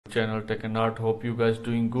Channel Tech and Art. Hope you guys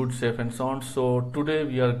doing good, safe and sound. So today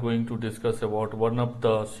we are going to discuss about one of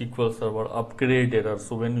the SQL Server upgrade error.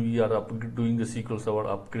 So when we are doing the SQL Server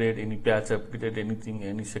upgrade, any patch upgrade, anything,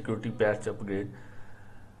 any security patch upgrade,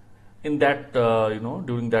 in that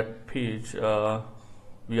during that page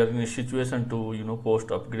we are in a situation to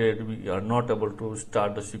post upgrade, we are not able to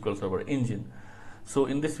start the SQL Server engine. So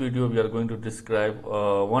in this video we are going to describe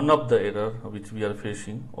one of the error which we are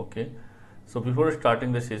facing. Okay, so before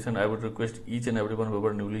starting the session, I would request each and everyone who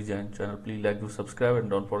are newly joined channel, please like to subscribe and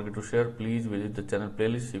don't forget to share. Please visit the channel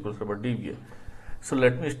playlist SQL Server DBA. So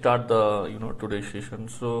let me start the today's session.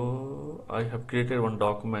 So I have created one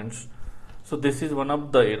documents. So this is one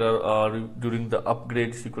of the error during the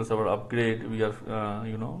upgrade, SQL Server upgrade, we are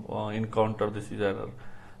encounter this is error.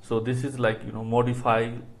 So this is like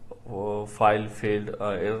modify file failed,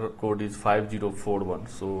 error code is 5041.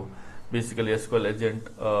 So basically SQL agent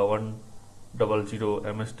 100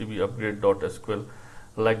 msdb upgrade.sql,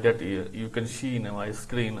 like that you can see in my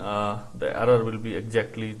screen. The error will be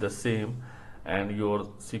exactly the same, and your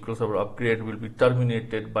SQL Server upgrade will be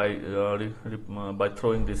terminated by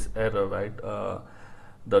throwing this error, right?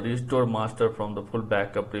 The restore master from the full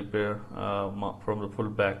backup, repair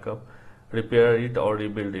repair it or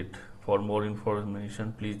rebuild it. For more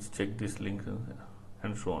information, please check this link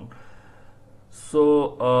and so on.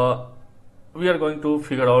 So we are going to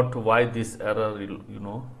figure out why this error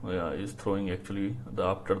is throwing actually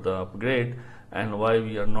after the upgrade, and why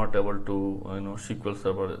we are not able to SQL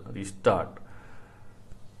Server restart.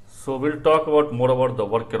 So we'll talk about more about the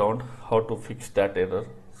workaround, how to fix that error.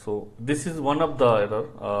 So this is one of the error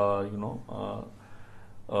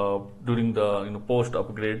during the post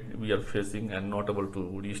upgrade we are facing and not able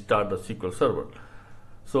to restart the SQL Server.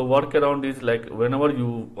 So workaround is like whenever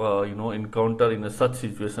you encounter in a such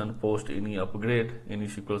situation, post any upgrade, any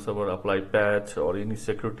SQL Server apply patch or any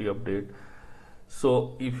security update.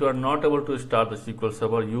 So if you are not able to start the SQL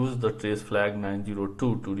Server, use the trace flag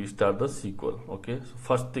 902 to restart the SQL. Okay, so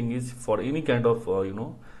first thing is, for any kind of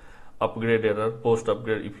upgrade error, post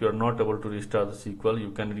upgrade, if you are not able to restart the SQL,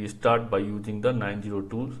 you can restart by using the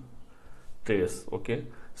 902 trace. Okay,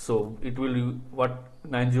 so it will, what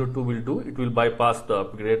 902 will do, it will bypass the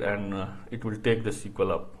upgrade and it will take the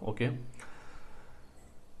SQL up. Okay,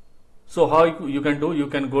 so how you can do, you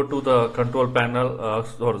can go to the control panel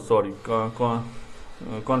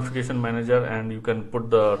configuration manager, and you can put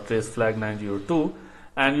the trace flag 902,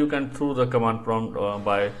 and you can through the command prompt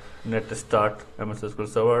by net start MS SQL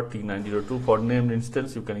Server T902. For named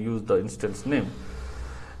instance, you can use the instance name.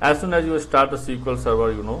 As soon as you start the SQL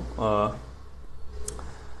Server, you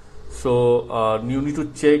need to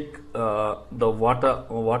check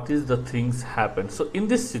what is the things happen. So in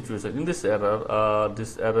this situation, in this error,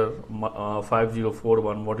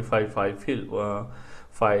 5041 modify file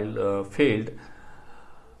failed,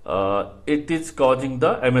 it is causing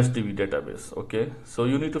the MSDB database. Okay, so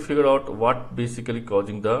you need to figure out what basically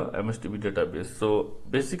causing the MSDB database. So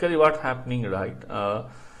basically what happening, right?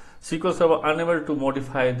 SQL Server unable to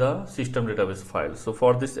modify the system database file. So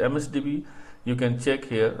for this MSDB, you can check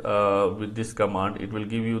here with this command. It will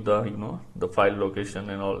give you the the file location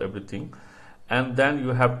and all everything, and then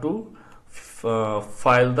you have to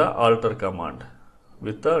file the alter command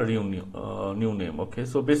with the new name. Okay,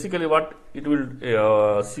 so basically what it will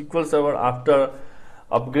SQL Server after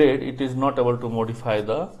upgrade, it is not able to modify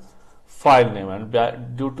the file name, and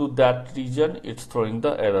due to that reason it's throwing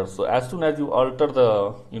the error. So as soon as you alter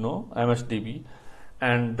the MSDB,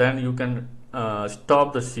 and then you can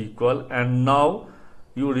stop the SQL, and now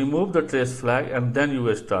you remove the trace flag and then you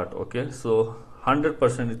will start. Okay, so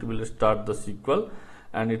 100% it will start the SQL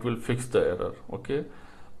and it will fix the error. Okay,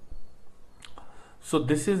 so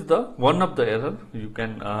this is the one of the error you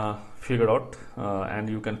can figure out, and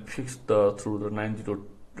you can fix through the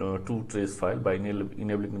 902 trace file by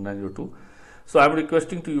enabling the 902. So I'm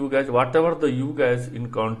requesting to you guys, whatever you guys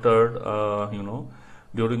encountered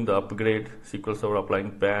during the upgrade, SQL Server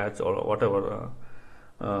applying patch or whatever,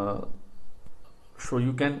 so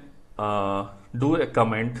you can do a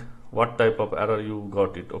comment what type of error you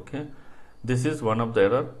got it. Okay, this is one of the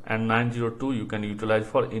error, and 902 you can utilize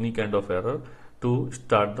for any kind of error to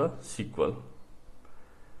start the SQL.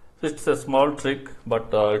 So it's a small trick, but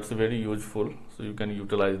it's very useful, so you can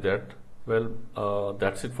utilize that. Well,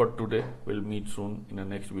 that's it for today. We'll meet soon in the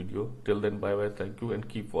next video. Till then, bye bye, thank you, and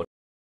keep watching.